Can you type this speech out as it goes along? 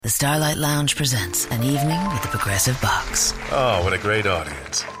Starlight Lounge presents An Evening with the Progressive Box. Oh, what a great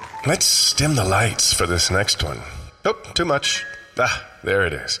audience. Let's dim the lights for this next one. Nope, too much. There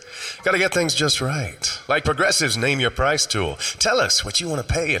it is. Gotta get things just right. Like Progressive's Name Your Price tool. Tell us what you want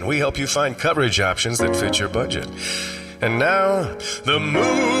to pay, and we help you find coverage options that fit your budget. And now, the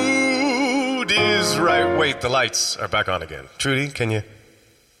mood is right. Wait, the lights are back on again. Trudy, can you?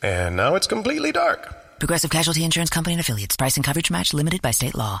 And now it's completely dark. Progressive Casualty Insurance Company and Affiliates. Price and coverage match limited by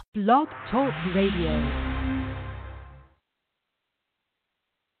state law. Blog Talk Radio.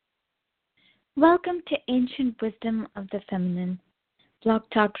 Welcome to Ancient Wisdom of the Feminine, Blog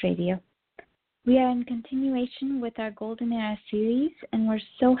Talk Radio. We are in continuation with our Golden Era series, and we're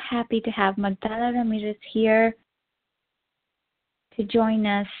so happy to have Magdala Ramirez here to join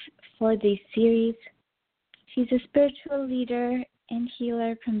us for this series. She's a spiritual leader and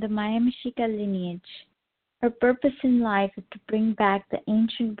healer from the Maya Mexica lineage. Her purpose in life is to bring back the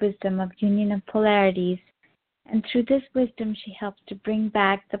ancient wisdom of union of polarities, and through this wisdom she helps to bring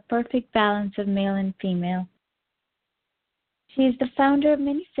back the perfect balance of male and female. She is the founder of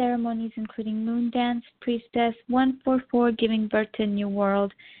many ceremonies including Moon Dance, Priestess, 144 Giving Birth to a New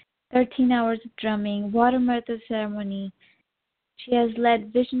World, 13 Hours of Drumming, Water Myrtle Ceremony. She has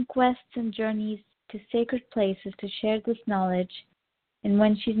led vision quests and journeys to sacred places to share this knowledge. And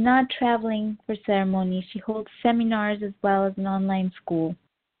when she's not traveling for ceremonies, she holds seminars as well as an online school.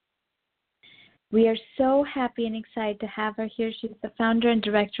 We are so happy and excited to have her here. She's the founder and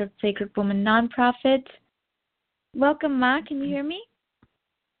director of Sacred Woman Nonprofit. Welcome, Ma. Can you hear me?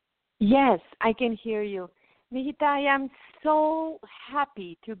 Yes, I can hear you. Mijita, I am so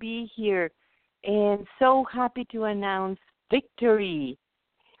happy to be here and so happy to announce victory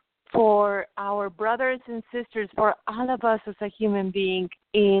for our brothers and sisters, for all of us as a human being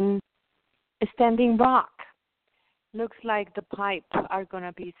in Standing Rock. Looks like the pipe are going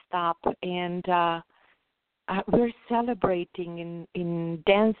to be stopped, and we're celebrating in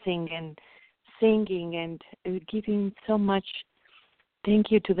dancing and singing and giving so much thank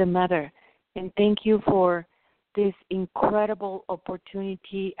you to the Mother, and thank you for this incredible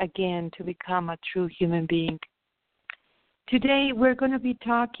opportunity again to become a true human being. Today we're going to be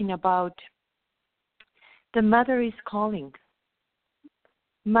talking about the Mother is calling.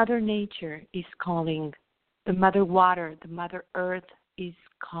 Mother Nature is calling. The Mother Water, the Mother Earth is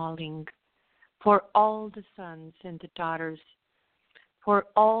calling for all the sons and the daughters, for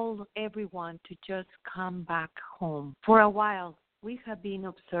everyone to just come back home. For a while, we have been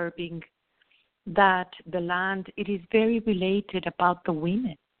observing that the land, it is very related about the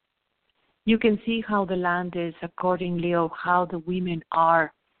women. You can see how the land is accordingly of how the women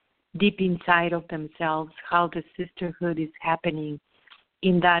are deep inside of themselves, how the sisterhood is happening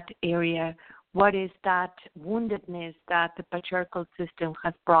in that area. What is that woundedness that the patriarchal system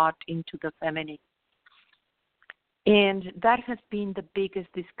has brought into the feminine? And that has been the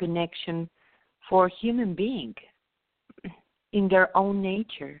biggest disconnection for human beings in their own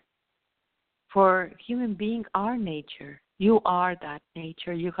nature. For human being, our nature. You are that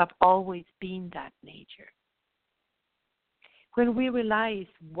nature. You have always been that nature. When we realize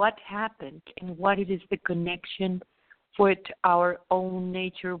what happened and what it is the connection with our own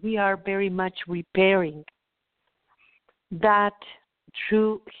nature, we are very much repairing that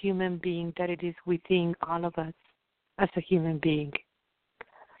true human being that it is within all of us as a human being.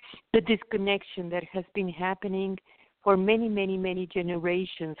 The disconnection that has been happening for many, many, many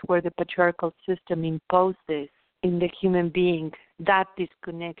generations where the patriarchal system imposed this in the human being, that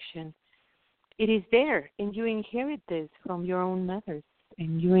disconnection, it is there, and you inherit this from your own mothers,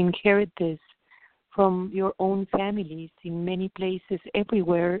 and you inherit this from your own families in many places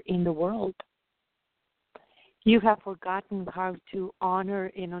everywhere in the world. You have forgotten how to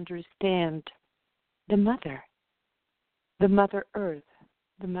honor and understand the Mother Earth,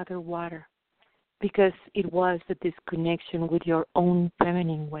 the Mother Water, because it was the disconnection with your own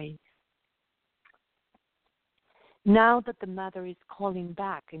feminine ways. Now that the Mother is calling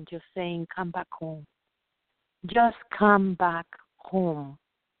back and just saying, come back home. Just come back home.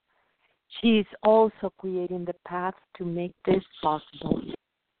 She is also creating the path to make this possible.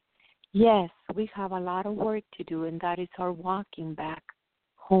 Yes, we have a lot of work to do, and that is our walking back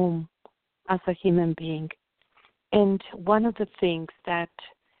home as a human being. And one of the things that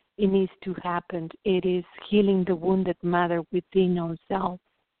it needs to happen, it is healing the wounded mother within ourselves.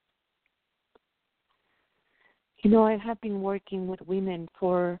 You know, I have been working with women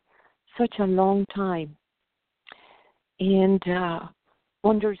for such a long time, and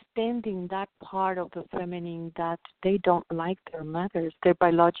understanding that part of the feminine that they don't like their mothers, their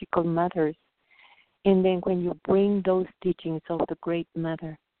biological mothers. And then when you bring those teachings of the Great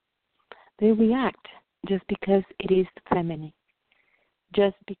Mother, They react just because it is feminine,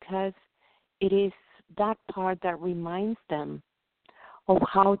 just because it is that part that reminds them of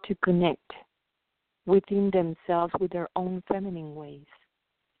how to connect within themselves with their own feminine ways.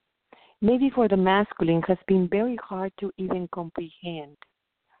 Maybe for the masculine, it has been very hard to even comprehend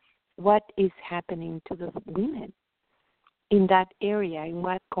what is happening to the women in that area and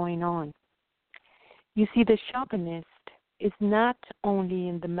what's going on. You see, the chauvinist is not only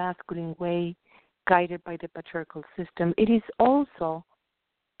in the masculine way guided by the patriarchal system, it is also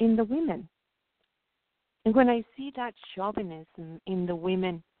in the women. And when I see that chauvinism in the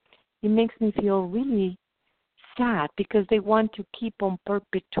women, it makes me feel really sad because they want to keep on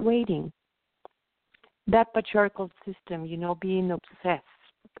perpetuating that patriarchal system, being obsessed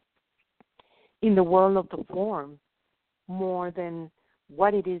in the world of the form more than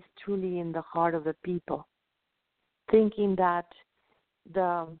what it is truly in the heart of the people, thinking that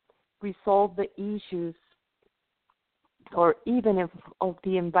resolve the issues or even of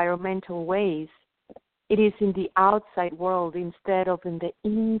the environmental ways, it is in the outside world instead of in the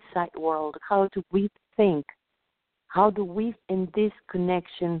inside world. How do we think? How do we, in this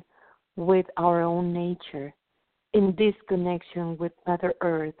connection with our own nature, in this connection with Mother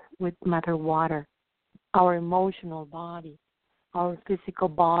Earth, with Mother Water, our emotional body, our physical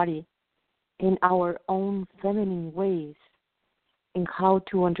body, in our own feminine ways, and how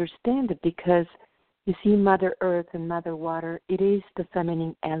to understand it? Because you see, Mother Earth and Mother Water, it is the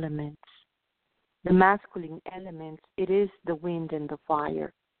feminine elements. The masculine elements, it is the wind and the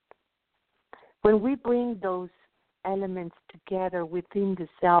fire. When we bring those elements together within the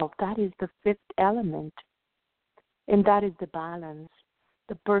self, that is the fifth element. And that is the balance,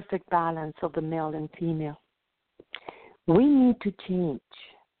 the perfect balance of the male and female. We need to change.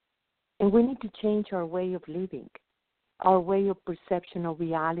 And we need to change our way of living, our way of perception of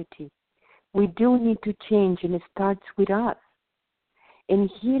reality. We do need to change, and it starts with us. In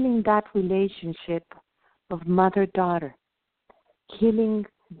healing that relationship of mother-daughter, healing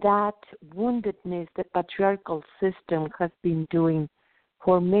that woundedness the patriarchal system has been doing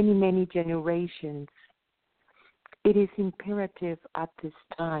for many, many generations, it is imperative at this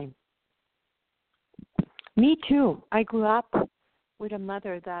time. Me too. I grew up with a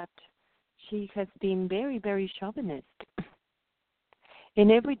mother that she has been very, very chauvinist.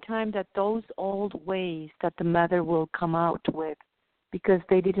 And every time that those old ways that the mother will come out with, because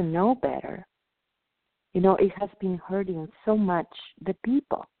they didn't know better, it has been hurting so much the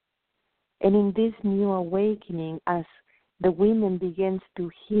people. And in this new awakening, as the women begins to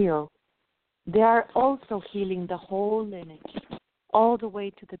heal, they are also healing the whole lineage, all the way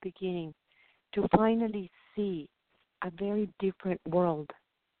to the beginning, to finally see a very different world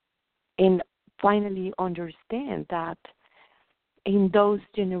and finally understand that in those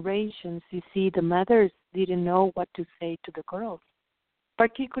generations, you see, the mothers didn't know what to say to the girls.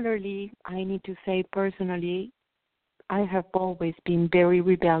 Particularly, I need to say personally, I have always been very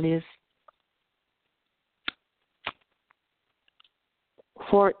rebellious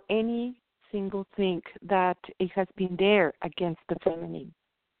for any single thing that it has been there against the feminine.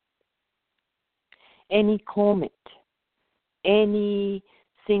 Any comment, any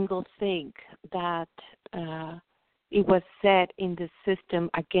single thing that it was said in the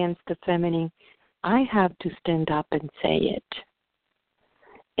system against the feminine, I have to stand up and say it.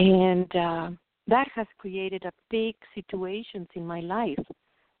 And that has created a big situations in my life.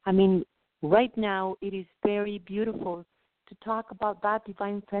 I mean, right now it is very beautiful to talk about that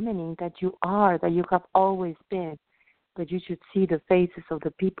divine feminine that you are, that you have always been. But you should see the faces of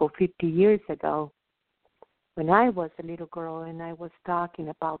the people 50 years ago when I was a little girl and I was talking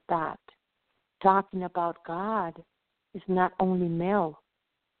about that. Talking about God is not only male,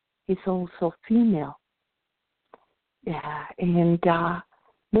 it's also female. Yeah, and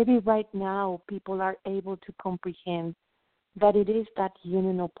maybe right now people are able to comprehend that it is that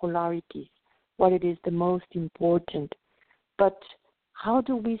union of polarities, what it is the most important. But how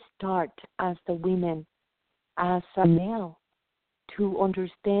do we start as the women, as a male, to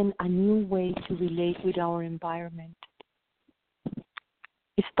understand a new way to relate with our environment?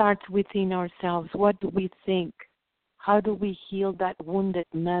 It starts within ourselves. What do we think? How do we heal that wounded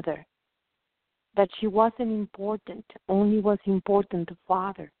mother? That she wasn't important, only was important the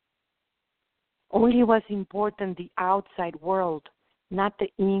father. Only was important the outside world, not the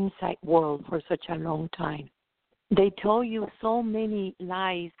inside world for such a long time. They told you so many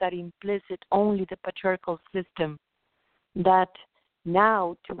lies that implicit only the patriarchal system, that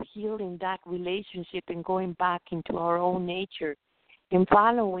now to heal in that relationship and going back into our own nature and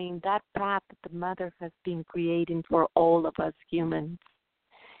following that path that the mother has been creating for all of us humans,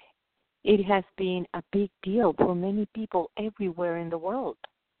 It has been a big deal for many people everywhere in the world,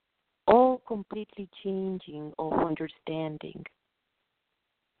 all completely changing of understanding.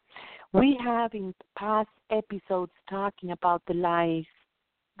 We have in past episodes talking about the lies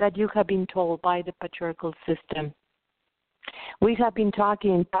that you have been told by the patriarchal system. We have been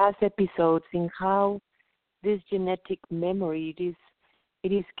talking in past episodes in how this genetic memory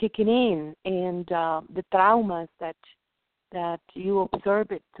it is kicking in, and the traumas that you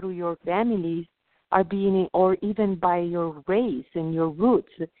observe it through your families are being, or even by your race and your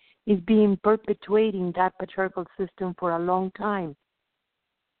roots, is being perpetuating that patriarchal system for a long time.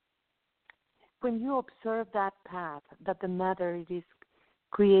 When you observe that path that the Mother is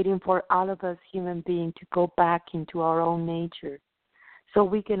creating for all of us human beings to go back into our own nature so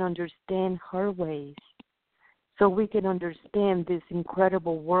we can understand her ways, so we can understand this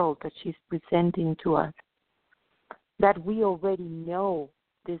incredible world that she's presenting to us, that we already know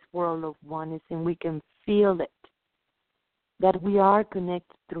this world of oneness and we can feel it, that we are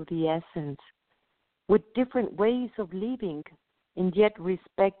connected through the essence with different ways of living and yet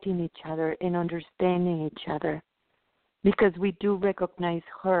respecting each other and understanding each other, because we do recognize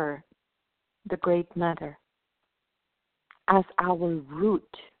her, the Great Mother, as our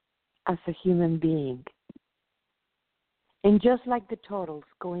root as a human being. And just like the turtles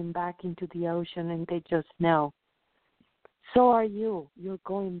going back into the ocean and they just know, so are you. You're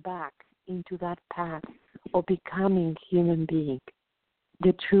going back into that path of becoming human being,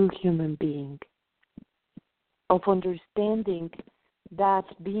 the true human being, of understanding that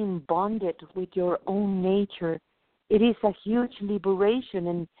being bonded with your own nature, it is a huge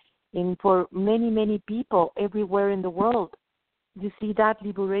liberation, and for many, many people everywhere in the world, you see that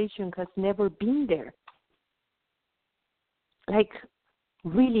liberation has never been there. Like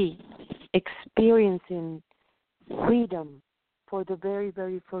really experiencing freedom for the very,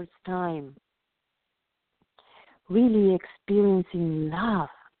 very first time. Really experiencing love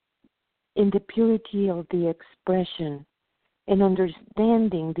in the purity of the expression and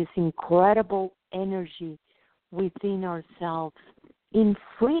understanding this incredible energy within ourselves in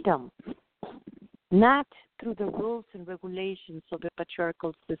freedom, not through the rules and regulations of the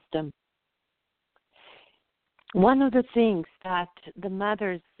patriarchal system. One of the things that the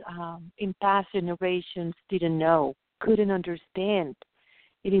mothers in past generations didn't know, couldn't understand,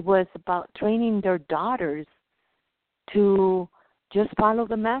 it was about training their daughters to just follow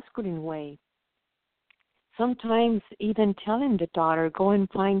the masculine way. Sometimes even telling the daughter, go and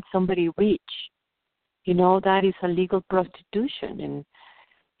find somebody rich. You know, that is a legal prostitution.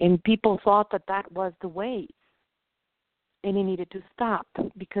 And people thought that that was the way. And it needed to stop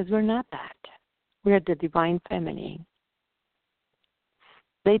because we're not that. We're the divine feminine.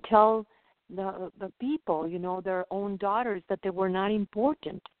 They tell the people, you know, their own daughters that they were not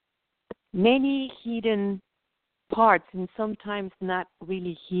important. Many hidden parts, and sometimes not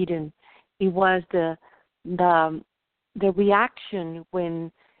really hidden. It was the reaction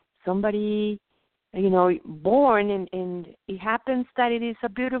when somebody, you know, born and it happens that it is a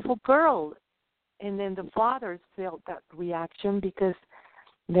beautiful girl, and then the fathers felt that reaction because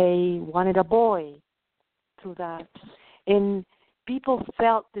they wanted a boy through that. And people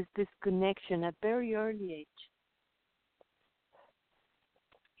felt this disconnection at very early age.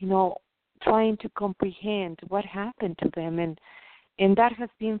 You know, trying to comprehend what happened to them. And that has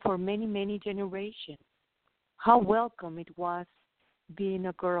been for many, many generations. How welcome it was being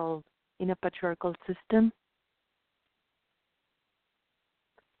a girl in a patriarchal system.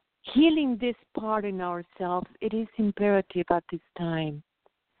 Healing this part in ourselves, it is imperative at this time.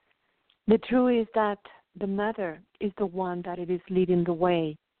 The truth is that the Mother is the one that it is leading the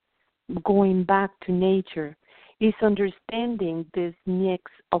way, going back to nature, is understanding this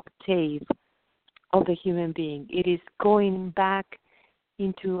next octave of the human being. It is going back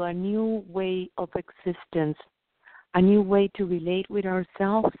into a new way of existence, a new way to relate with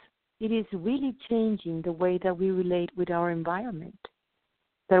ourselves. It is really changing the way that we relate with our environment,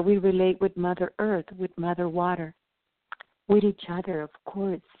 that we relate with Mother Earth, with Mother Water, with each other, of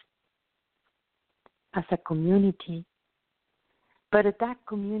course, as a community. But that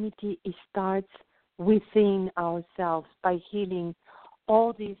community, it starts within ourselves by healing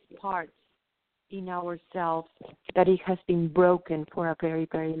all these parts in ourselves that it has been broken for a very,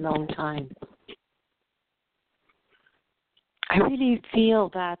 very long time. I really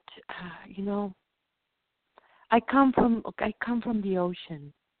feel that, you know, I come from the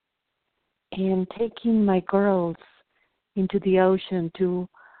ocean, and taking my girls into the ocean to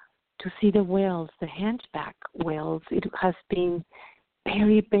see the whales, the hunchback whales, it has been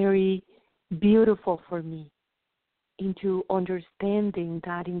very, very beautiful for me. into understanding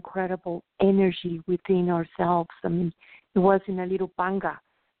that incredible energy within ourselves. I mean, it was in a little panga.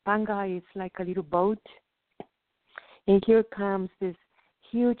 Panga is like a little boat, and here comes this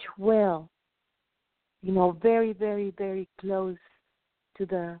huge whale, very, very, very close to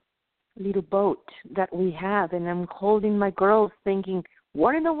the little boat that we have, and I'm holding my girls thinking,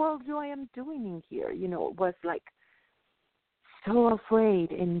 what in the world I am doing in here? It was like so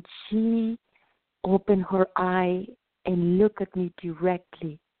afraid, and she opened her eye and looked at me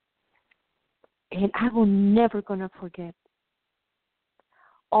directly, and I will never gonna forget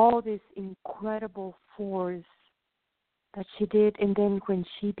all this incredible force that she did, and then when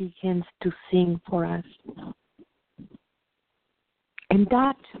she begins to sing for us. And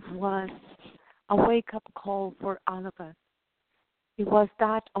that was a wake-up call for all of us. It was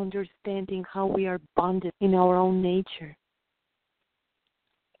that understanding how we are bonded in our own nature.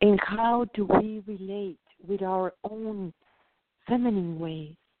 And how do we relate with our own feminine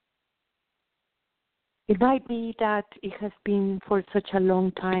ways? It might be that it has been for such a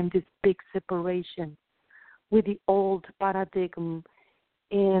long time this big separation with the old paradigm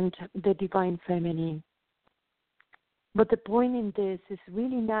and the divine feminine. But the point in this is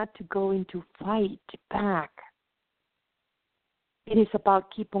really not to go into fight back. It is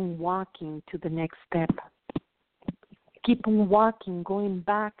about keep on walking to the next step. Keep on walking, going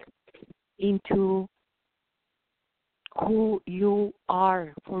back into who you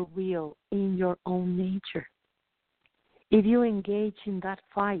are for real in your own nature. If you engage in that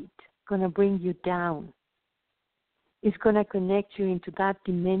fight, it's going to bring you down. It's going to connect you into that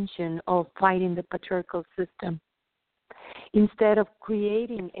dimension of fighting the patriarchal system, instead of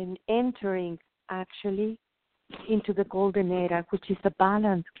creating and entering actually into the golden era, which is a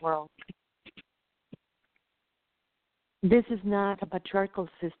balanced world. This is not a patriarchal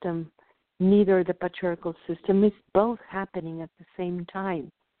system, neither the patriarchal system. It's both happening at the same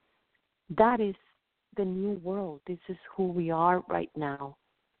time. That is the new world. This is who we are right now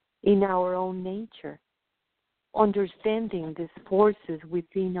in our own nature, understanding these forces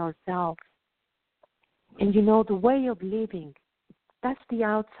within ourselves. And the way of living, that's the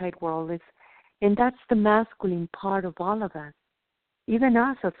outside world, and that's the masculine part of all of us, even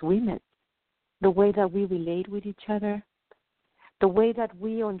us as women. The way that we relate with each other, the way that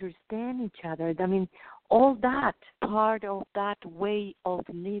we understand each other. I mean, all that part of that way of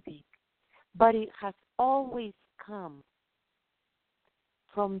living. But it has always come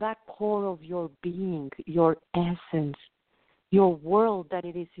from that core of your being, your essence, your world that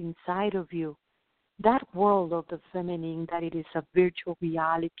it is inside of you. That world of the feminine, that it is a virtual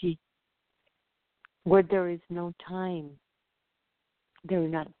reality where there is no time. They're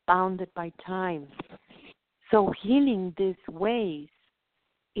not bounded by time. So healing these ways,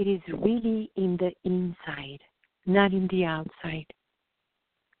 it is really in the inside, not in the outside.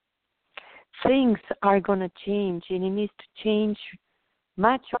 Things are going to change, and it needs to change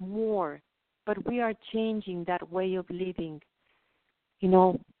much more, but we are changing that way of living.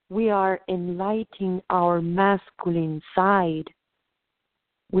 We are enlightening our masculine side.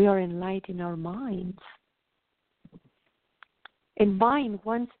 We are enlightening our minds. And mind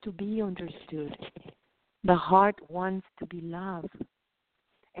wants to be understood. The heart wants to be loved.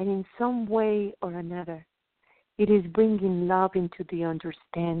 And in some way or another, it is bringing love into the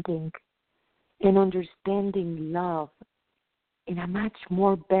understanding, and understanding love in a much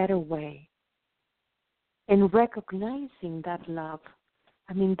more better way, and recognizing that love.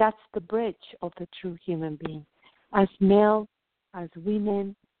 I mean, that's the bridge of the true human being. As male, as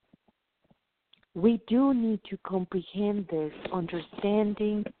women, we do need to comprehend this.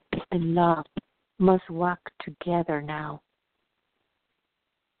 Understanding and love must work together now.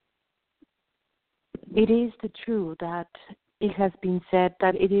 It is the truth that it has been said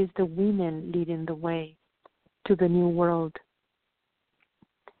that it is the women leading the way to the new world.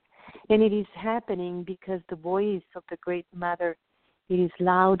 And it is happening because the voice of the Great Mother, it is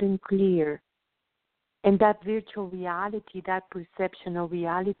loud and clear. And that virtual reality, that perception of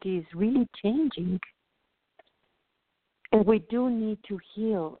reality is really changing. And we do need to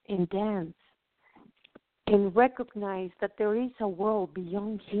heal and dance and recognize that there is a world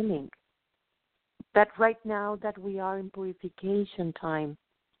beyond healing. That right now that we are in purification time.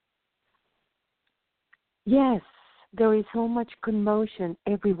 Yes, there is so much commotion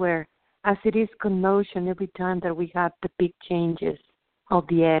everywhere, as it is commotion every time that we have the big changes of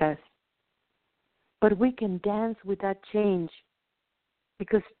the eras. But we can dance with that change,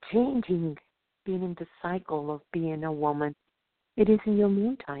 because changing, being in the cycle of being a woman, it is in your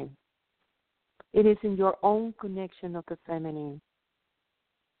meantime. It is in your own connection of the feminine.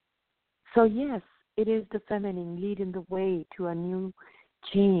 So yes, It is the feminine leading the way to a new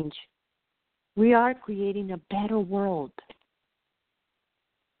change. We are creating a better world.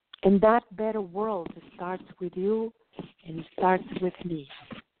 And that better world starts with you and it starts with me.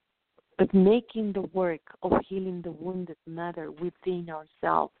 But making the work of healing the wounded mother within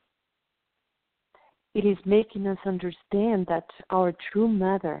ourselves. It is making us understand that our true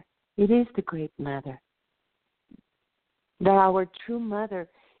mother, it is the great mother. That our true mother,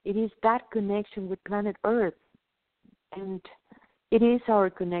 it is that connection with planet Earth. And it is our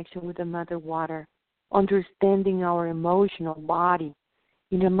connection with the mother water, understanding our emotional body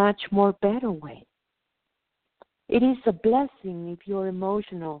in a much more better way. It is a blessing if you're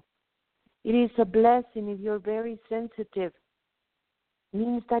emotional. It is a blessing if you're very sensitive. It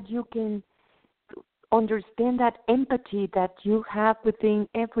means that you can understand that empathy that you have within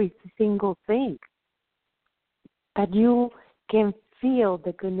every single thing. That you can feel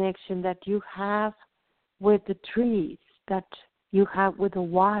the connection that you have with the trees, that you have with the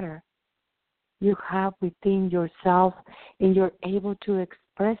water, you have within yourself, and you're able to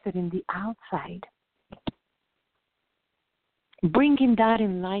express it in the outside. Bringing that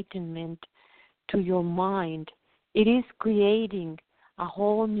enlightenment to your mind, it is creating a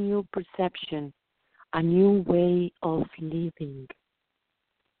whole new perception, a new way of living.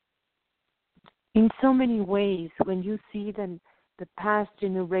 In so many ways, when you see the past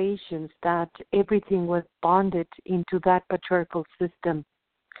generations that everything was bonded into that patriarchal system,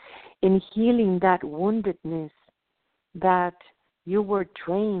 in healing that woundedness, that you were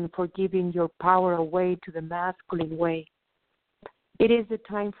trained for giving your power away to the masculine way, it is the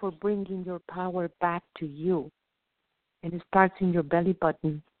time for bringing your power back to you. And it starts in your belly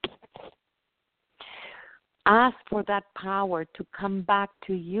button. Ask for that power to come back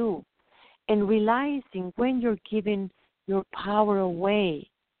to you. And realizing when you're giving your power away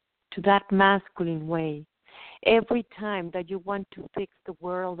to that masculine way, every time that you want to fix the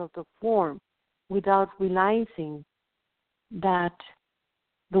world of the form without realizing that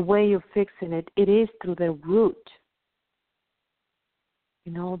the way of fixing it, it is through the root.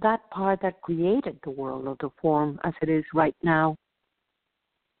 You know, that part that created the world of the form as it is right now.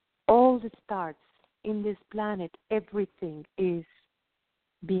 All the starts in this planet, everything is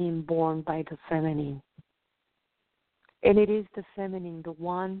being born by the feminine. And it is the feminine, the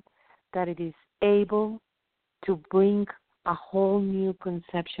one that it is able to bring a whole new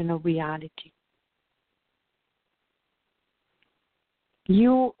conception of reality.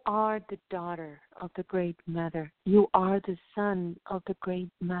 You are the daughter of the Great Mother. You are the son of the Great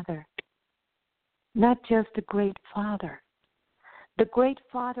Mother, not just the Great Father. The Great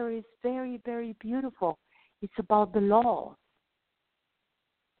Father is very, very beautiful. It's about the law.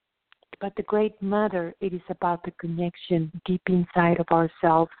 But the Great Mother, it is about the connection deep inside of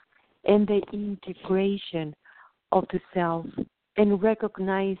ourselves and the integration of the self and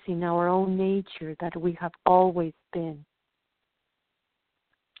recognizing our own nature that we have always been.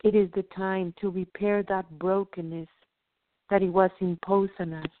 It is the time to repair that brokenness that it was imposed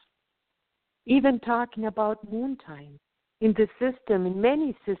on us. Even talking about noontime in the system, in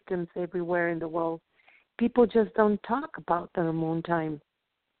many systems everywhere in the world, people just don't talk about their noontime.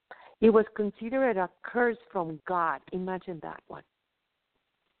 It was considered a curse from God. Imagine that one.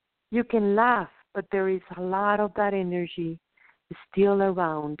 You can laugh, but there is a lot of that energy still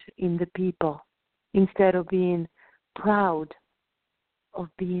around in the people instead of being proud of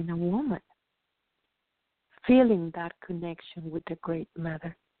being a woman, feeling that connection with the Great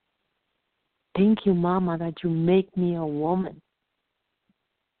Mother. Thank you, Mama, that you make me a woman.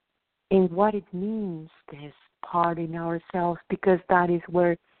 And what it means, this part in ourselves, because that is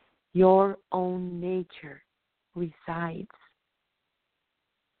where your own nature resides.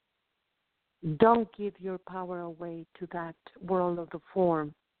 Don't give your power away to that world of the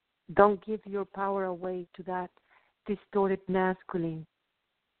form. Don't give your power away to that distorted masculine.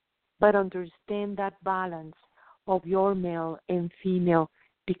 But understand that balance of your male and female,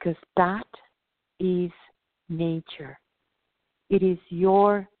 because that is nature. It is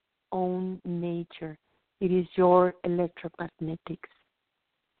your own nature. It is your electromagnetics.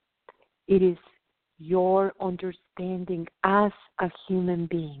 It is your understanding as a human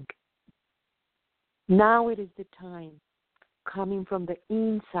being. Now it is the time, coming from the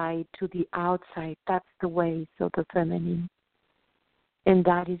inside to the outside. That's the ways of the feminine. And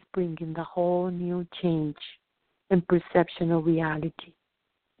that is bringing the whole new change and perception of reality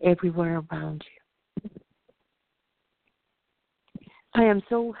everywhere around you. I am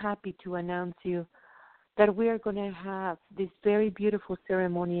so happy to announce you that we are going to have this very beautiful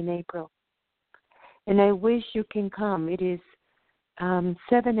ceremony in April. And I wish you can come. It is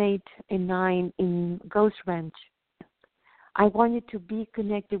 7, 8, and 9 in Ghost Ranch. I want you to be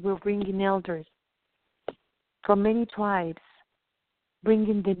connected with bringing elders from many tribes,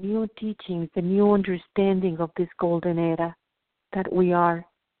 bringing the new teachings, the new understanding of this golden era that we are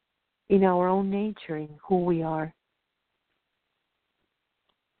in our own nature, in who we are.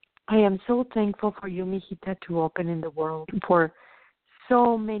 I am so thankful for you, Mijita, to open in the world for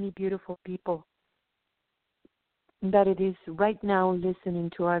so many beautiful people that it is right now listening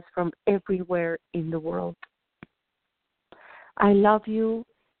to us from everywhere in the world. I love you,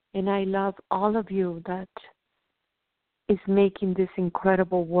 and I love all of you that is making this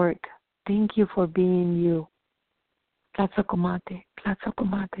incredible work. Thank you for being you. Tlazohcomate,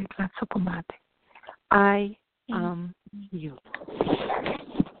 Tlazohcomate, Tlazohcomate. I am you.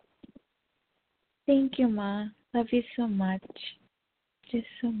 Thank you, Ma. Love you so much. Just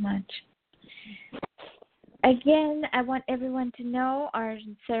so much. Again, I want everyone to know our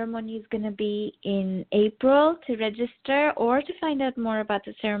ceremony is going to be in April. To register or to find out more about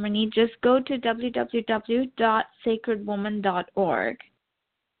the ceremony, just go to www.sacredwoman.org.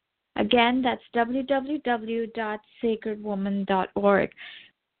 Again, that's www.sacredwoman.org.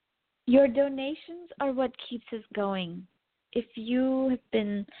 Your donations are what keeps us going. If you have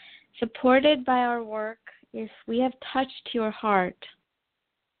been supported by our work, if we have touched your heart,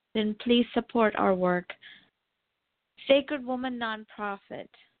 then please support our work. Sacred Woman Nonprofit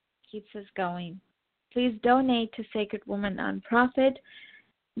keeps us going. Please donate to Sacred Woman Nonprofit.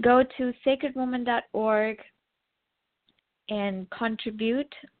 Go to sacredwoman.org and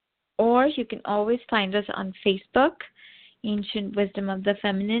contribute, or you can always find us on Facebook, Ancient Wisdom of the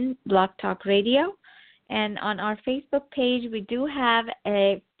Feminine, Blog Talk Radio. And on our Facebook page, we do have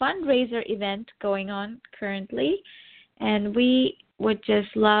a fundraiser event going on currently, and we would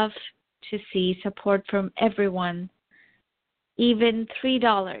just love to see support from everyone. Even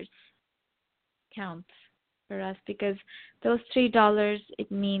 $3 counts for us, because those $3,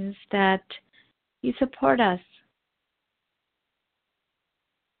 it means that you support us.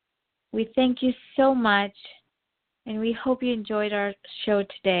 We thank you so much, and we hope you enjoyed our show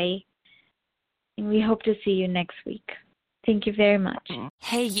today, and we hope to see you next week. Thank you very much.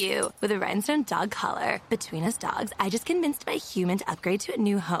 Hey, you. With a rhinestone dog collar. Between us dogs, I just convinced my human to upgrade to a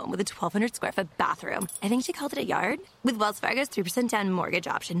new home with a 1,200 square foot bathroom. I think she called it a yard. With Wells Fargo's 3% down mortgage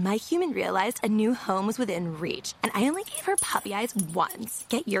option, my human realized a new home was within reach, and I only gave her puppy eyes once.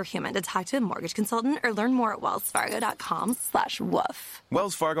 Get your human to talk to a mortgage consultant or learn more at wellsfargo.com/woof.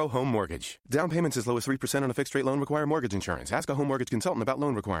 Wells Fargo Home Mortgage. Down payments as low as 3% on a fixed rate loan require mortgage insurance. Ask a home mortgage consultant about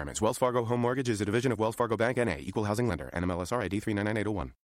loan requirements. Wells Fargo Home Mortgage is a division of Wells Fargo Bank N.A., Equal Housing Lender, NMLS ID 399801.